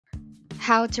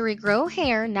How to regrow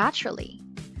hair naturally.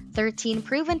 13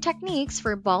 proven techniques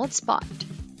for bald spot.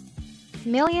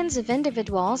 Millions of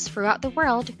individuals throughout the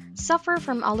world suffer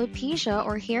from alopecia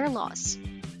or hair loss,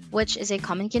 which is a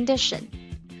common condition.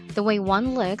 The way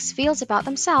one looks, feels about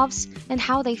themselves, and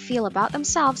how they feel about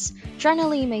themselves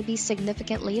generally may be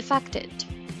significantly affected.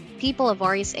 People of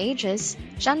various ages,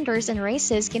 genders, and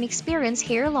races can experience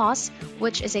hair loss,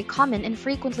 which is a common and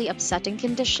frequently upsetting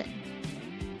condition.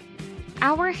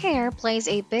 Our hair plays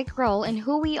a big role in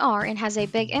who we are and has a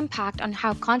big impact on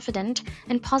how confident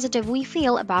and positive we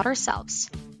feel about ourselves.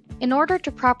 In order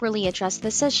to properly address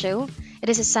this issue, it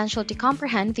is essential to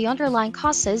comprehend the underlying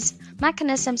causes,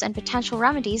 mechanisms, and potential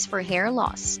remedies for hair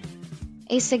loss.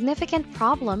 A significant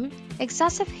problem,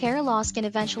 excessive hair loss can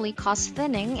eventually cause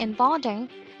thinning and balding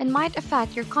and might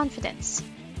affect your confidence.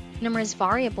 Numerous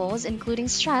variables, including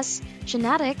stress,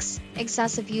 genetics,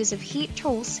 excessive use of heat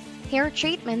tools, hair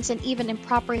treatments, and even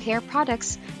improper hair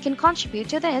products can contribute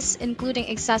to this, including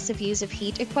excessive use of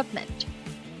heat equipment.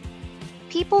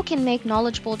 People can make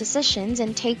knowledgeable decisions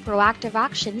and take proactive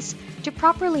actions to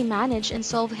properly manage and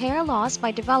solve hair loss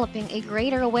by developing a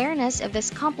greater awareness of this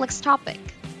complex topic.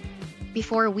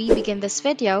 Before we begin this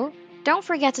video, don't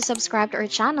forget to subscribe to our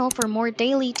channel for more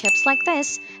daily tips like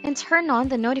this and turn on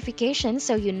the notifications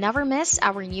so you never miss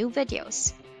our new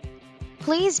videos.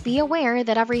 Please be aware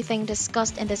that everything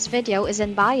discussed in this video is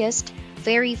unbiased,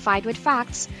 verified with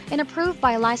facts, and approved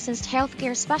by a licensed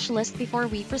healthcare specialist before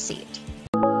we proceed.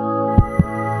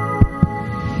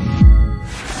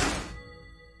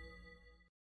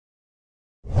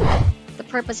 The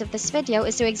purpose of this video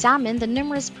is to examine the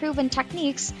numerous proven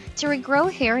techniques to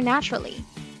regrow hair naturally.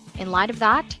 In light of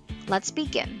that, let's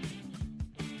begin.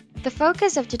 The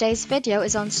focus of today's video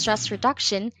is on stress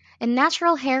reduction and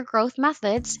natural hair growth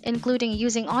methods, including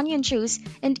using onion juice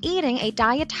and eating a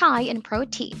diet high in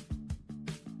protein.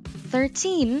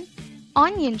 13.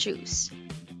 Onion juice.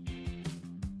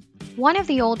 One of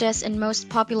the oldest and most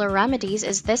popular remedies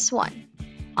is this one.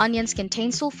 Onions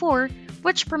contain sulfur,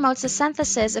 which promotes the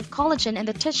synthesis of collagen in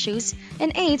the tissues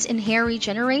and aids in hair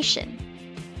regeneration.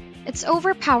 Its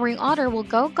overpowering odor will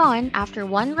go gone after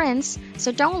one rinse,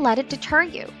 so don't let it deter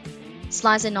you.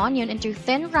 Slice an onion into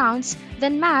thin rounds,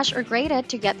 then mash or grate it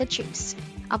to get the juice.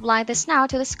 Apply this now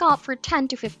to the scalp for 10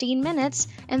 to 15 minutes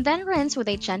and then rinse with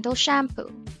a gentle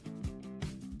shampoo.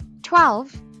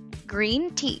 12.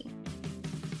 Green tea.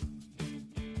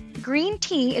 Green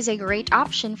tea is a great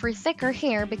option for thicker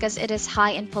hair because it is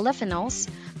high in polyphenols.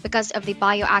 Because of the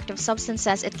bioactive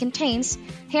substances it contains,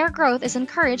 hair growth is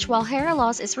encouraged while hair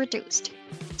loss is reduced.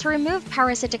 To remove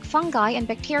parasitic fungi and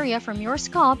bacteria from your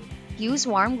scalp, use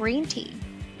warm green tea.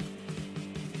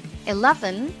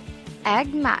 11.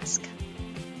 Egg mask.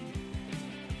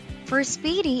 For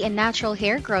speedy and natural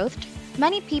hair growth,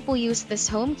 many people use this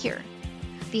home cure.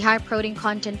 The high protein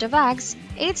content of eggs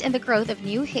aids in the growth of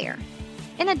new hair.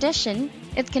 In addition,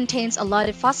 it contains a lot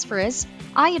of phosphorus,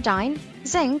 iodine,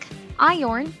 zinc,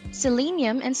 iron,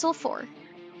 selenium, and sulfur.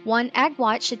 One egg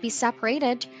white should be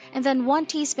separated, and then 1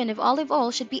 teaspoon of olive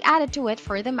oil should be added to it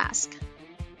for the mask.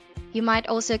 You might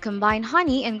also combine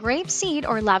honey and grapeseed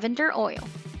or lavender oil.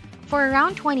 For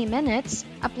around 20 minutes,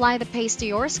 apply the paste to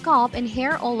your scalp and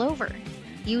hair all over.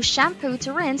 Use shampoo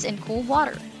to rinse in cool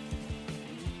water.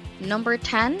 Number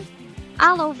 10.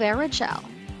 Aloe vera gel.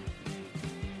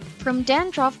 From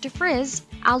dandruff to frizz,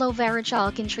 aloe vera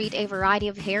gel can treat a variety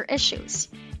of hair issues.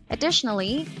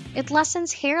 Additionally, it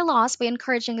lessens hair loss by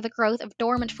encouraging the growth of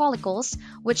dormant follicles,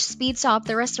 which speeds up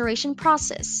the restoration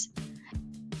process.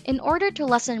 In order to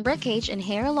lessen breakage and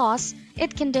hair loss,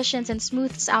 it conditions and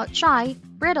smooths out dry,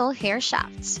 brittle hair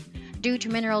shafts, due to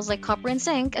minerals like copper and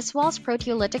zinc as well as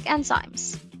proteolytic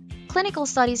enzymes. Clinical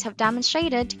studies have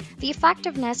demonstrated the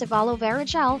effectiveness of aloe vera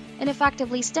gel in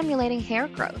effectively stimulating hair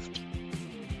growth.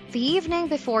 The evening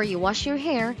before you wash your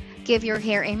hair, give your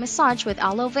hair a massage with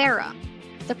aloe vera.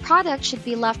 The product should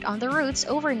be left on the roots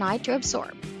overnight to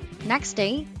absorb. Next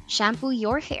day, shampoo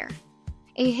your hair.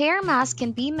 A hair mask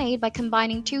can be made by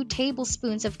combining 2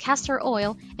 tablespoons of castor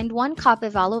oil and 1 cup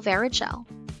of aloe vera gel.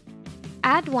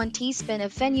 Add 1 teaspoon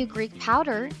of fenugreek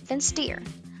powder, then stir.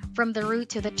 From the root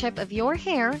to the tip of your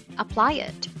hair, apply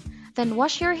it. Then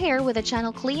wash your hair with a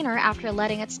gentle cleaner after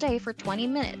letting it stay for 20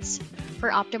 minutes.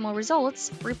 For optimal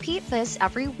results, repeat this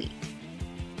every week.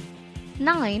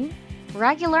 9.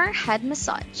 Regular head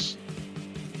massage.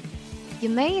 You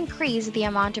may increase the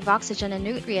amount of oxygen and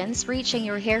nutrients reaching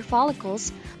your hair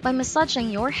follicles by massaging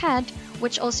your head,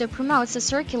 which also promotes the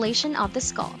circulation of the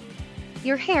scalp.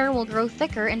 Your hair will grow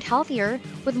thicker and healthier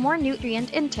with more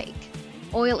nutrient intake.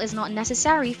 Oil is not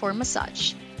necessary for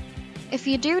massage. If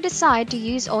you do decide to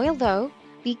use oil though,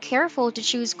 Be careful to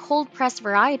choose cold-pressed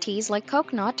varieties like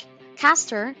coconut,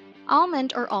 castor,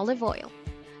 almond, or olive oil.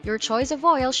 Your choice of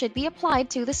oil should be applied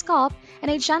to the scalp, and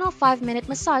a gentle 5-minute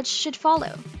massage should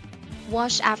follow.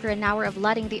 Wash after an hour of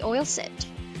letting the oil sit.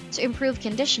 To improve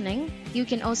conditioning, you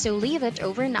can also leave it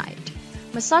overnight.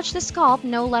 Massage the scalp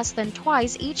no less than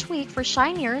twice each week for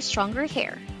shinier, stronger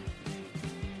hair.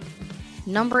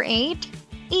 Number 8.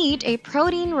 Eat a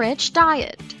protein-rich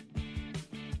diet.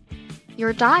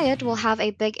 Your diet will have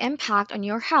a big impact on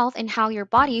your health and how your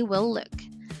body will look.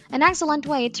 An excellent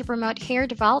way to promote hair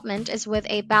development is with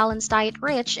a balanced diet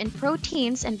rich in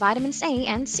proteins and vitamins A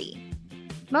and C.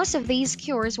 Most of these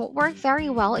cures won't work very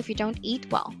well if you don't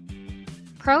eat well.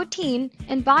 Protein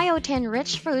and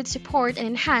biotin-rich foods support and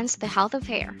enhance the health of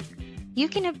hair. You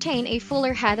can obtain a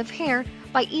fuller head of hair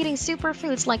by eating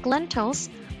superfoods like lentils,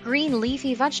 green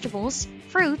leafy vegetables,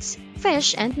 fruits,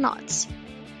 fish, and nuts.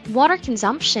 Water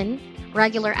consumption,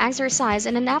 regular exercise,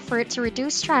 and an effort to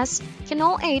reduce stress can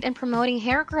all aid in promoting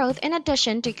hair growth in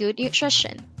addition to good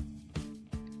nutrition.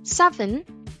 7.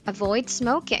 Avoid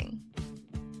smoking.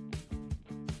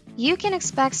 You can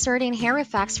expect certain hair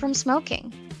effects from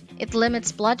smoking. It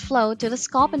limits blood flow to the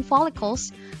scalp and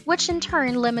follicles, which in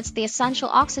turn limits the essential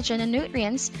oxygen and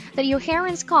nutrients that your hair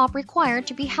and scalp require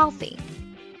to be healthy.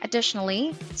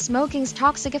 Additionally, smoking's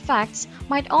toxic effects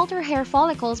might alter hair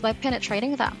follicles by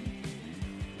penetrating them.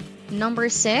 Number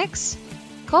 6.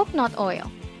 Coconut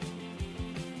oil.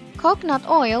 Coconut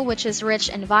oil, which is rich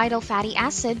in vital fatty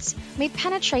acids, may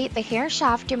penetrate the hair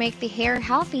shaft to make the hair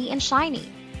healthy and shiny.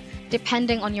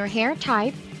 Depending on your hair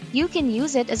type, you can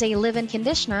use it as a leave-in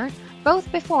conditioner both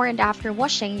before and after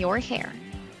washing your hair.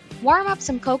 Warm up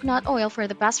some coconut oil for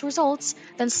the best results,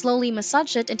 then slowly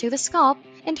massage it into the scalp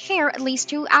and hair at least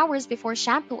 2 hours before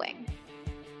shampooing.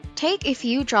 Take a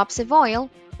few drops of oil,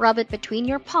 rub it between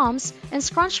your palms, and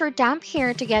scrunch your damp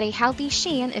hair to get a healthy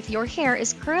sheen if your hair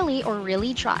is curly or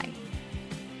really dry.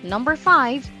 Number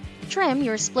 5. Trim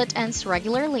your split ends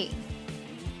regularly.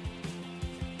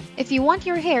 If you want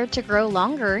your hair to grow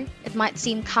longer, it might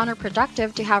seem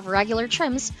counterproductive to have regular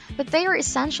trims, but they are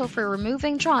essential for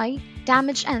removing dry,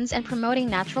 damaged ends and promoting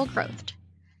natural growth.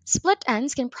 Split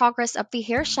ends can progress up the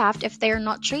hair shaft if they are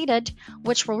not treated,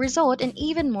 which will result in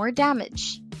even more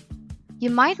damage. You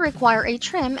might require a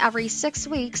trim every 6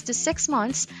 weeks to 6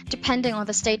 months, depending on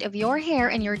the state of your hair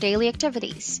and your daily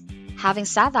activities. Having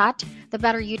said that, the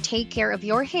better you take care of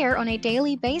your hair on a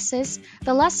daily basis,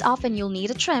 the less often you'll need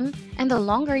a trim, and the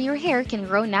longer your hair can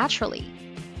grow naturally.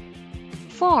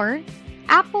 4.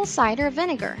 Apple cider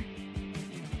vinegar.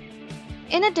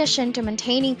 In addition to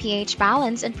maintaining pH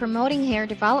balance and promoting hair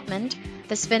development,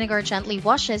 this vinegar gently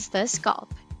washes the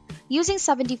scalp. Using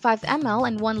 75 ml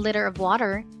and 1 liter of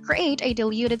water, create a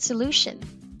diluted solution.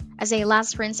 As a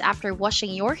last rinse after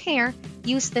washing your hair,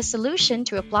 use this solution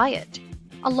to apply it.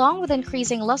 Along with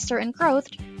increasing luster and growth,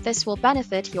 this will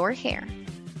benefit your hair.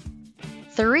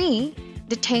 3.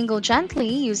 Detangle gently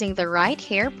using the right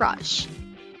hair brush.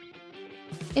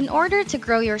 In order to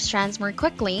grow your strands more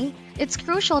quickly, it's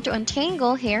crucial to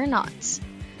untangle hair knots.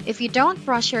 If you don't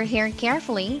brush your hair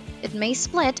carefully, it may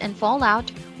split and fall out,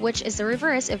 which is the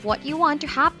reverse of what you want to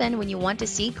happen when you want to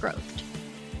see growth.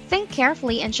 Think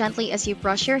carefully and gently as you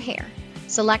brush your hair.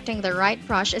 Selecting the right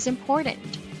brush is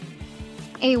important.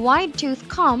 A wide-tooth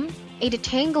comb, a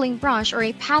detangling brush, or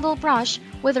a paddle brush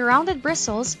with rounded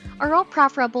bristles are all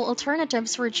preferable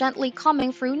alternatives for gently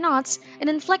combing through knots and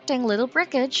inflicting little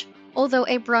breakage. Although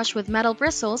a brush with metal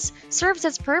bristles serves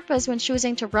its purpose when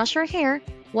choosing to brush your hair,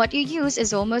 what you use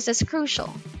is almost as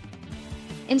crucial.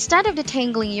 Instead of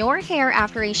detangling your hair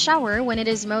after a shower when it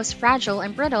is most fragile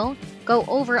and brittle, go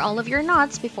over all of your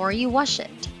knots before you wash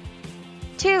it.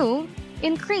 2.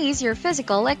 Increase your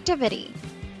physical activity.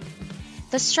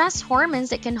 The stress hormones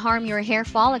that can harm your hair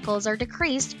follicles are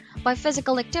decreased by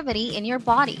physical activity in your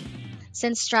body.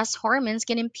 Since stress hormones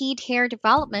can impede hair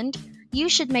development, you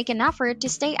should make an effort to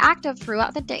stay active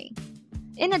throughout the day.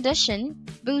 In addition,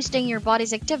 boosting your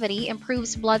body's activity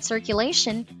improves blood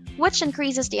circulation, which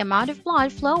increases the amount of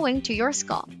blood flowing to your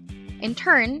scalp. In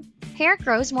turn, hair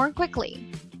grows more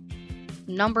quickly.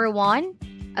 Number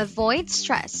 1. Avoid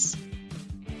stress.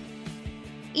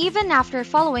 Even after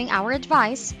following our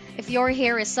advice, if your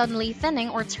hair is suddenly thinning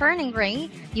or turning gray,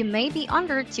 you may be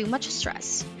under too much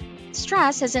stress.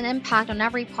 Stress has an impact on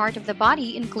every part of the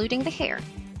body, including the hair.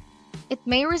 It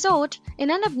may result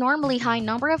in an abnormally high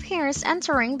number of hairs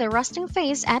entering the resting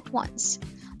phase at once.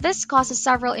 This causes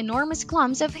several enormous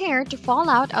clumps of hair to fall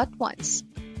out at once.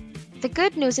 The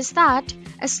good news is that,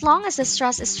 as long as the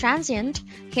stress is transient,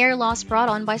 hair loss brought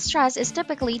on by stress is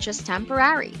typically just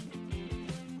temporary.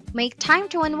 Make time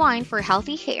to unwind for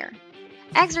healthy hair.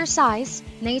 Exercise,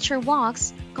 nature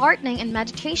walks, gardening, and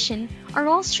meditation are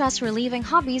all stress-relieving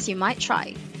hobbies you might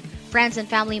try. Friends and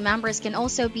family members can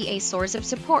also be a source of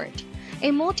support.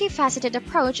 A multifaceted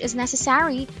approach is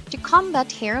necessary to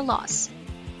combat hair loss.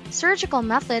 Surgical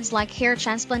methods like hair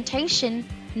transplantation,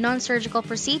 non-surgical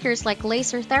procedures like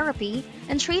laser therapy,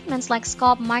 and treatments like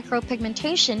scalp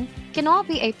micropigmentation can all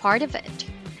be a part of it.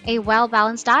 A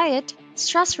well-balanced diet,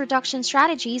 stress reduction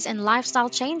strategies, and lifestyle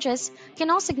changes can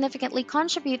all significantly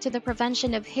contribute to the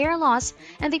prevention of hair loss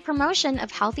and the promotion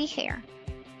of healthy hair.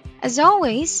 As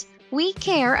always, we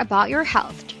care about your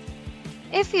health.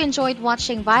 If you enjoyed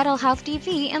watching Vital Health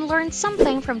TV and learned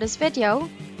something from this video,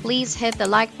 please hit the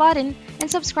like button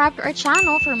and subscribe to our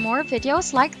channel for more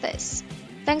videos like this.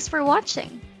 Thanks for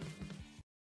watching!